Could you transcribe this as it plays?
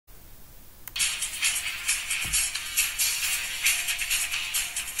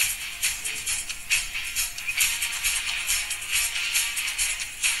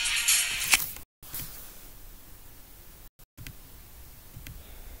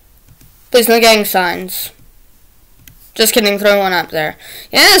Please, no gang signs. Just kidding, throw one up there.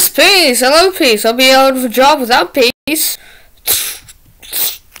 Yes, peace. Hello, peace. I'll be out of a job without peace.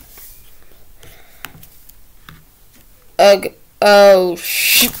 Ugh. Oh,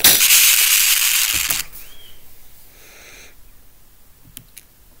 shit.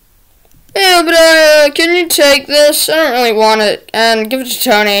 Yeah, but, can you take this? I don't really want it. And give it to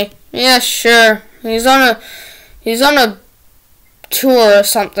Tony. Yeah, sure. He's on a tour or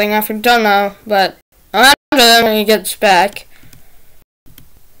something. I don't know, but I'll have him when he gets back.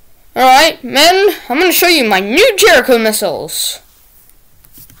 Alright, men, I'm gonna show you my new Jericho missiles.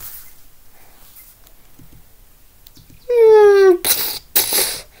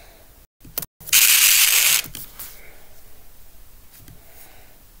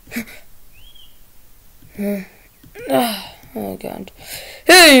 Oh god.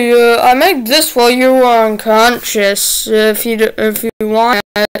 Hey, I made this while you were unconscious, if you want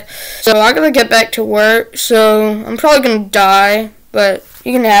it. So I gotta get back to work, so I'm probably gonna die, but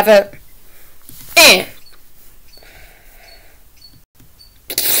you can have it. Eh.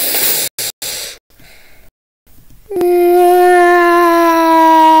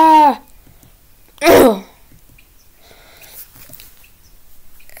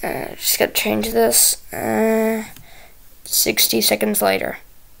 Just gotta change this. 60 seconds later.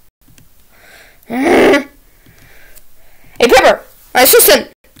 Hey, Pepper, my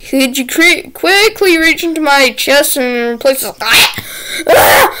assistant. Could you quickly reach into my chest and replace this? Oh,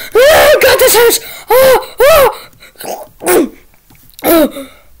 God, this hurts. Oh,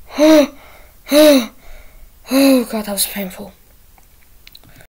 God, that was painful.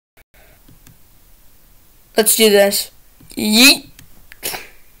 Let's do this. Yeet.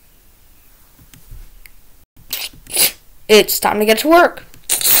 It's time to get to work.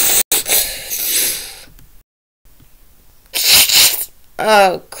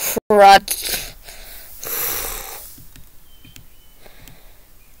 Oh, crud.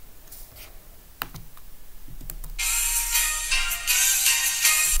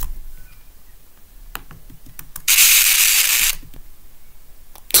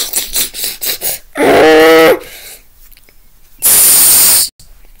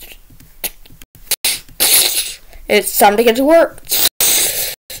 It's time to get to work.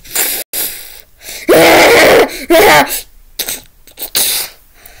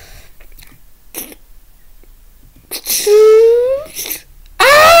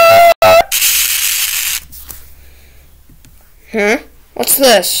 Huh? What's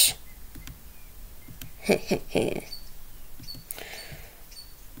this?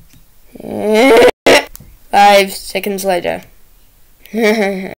 5 seconds later.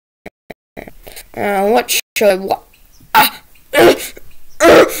 What should what?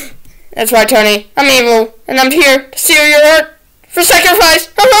 That's right, Tony. I'm evil, and I'm here to steal your heart for sacrifice.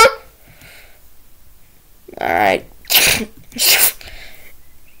 Alright.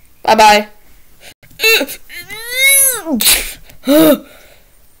 Bye-bye.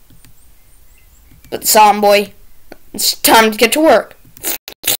 But Psalm boy, it's time to get to work.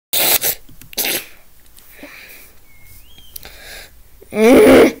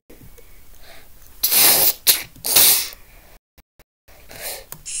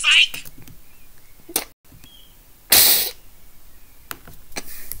 Psych!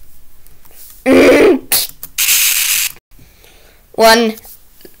 1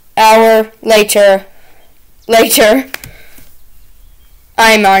 hour later.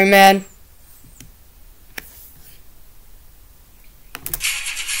 I'm Iron Man.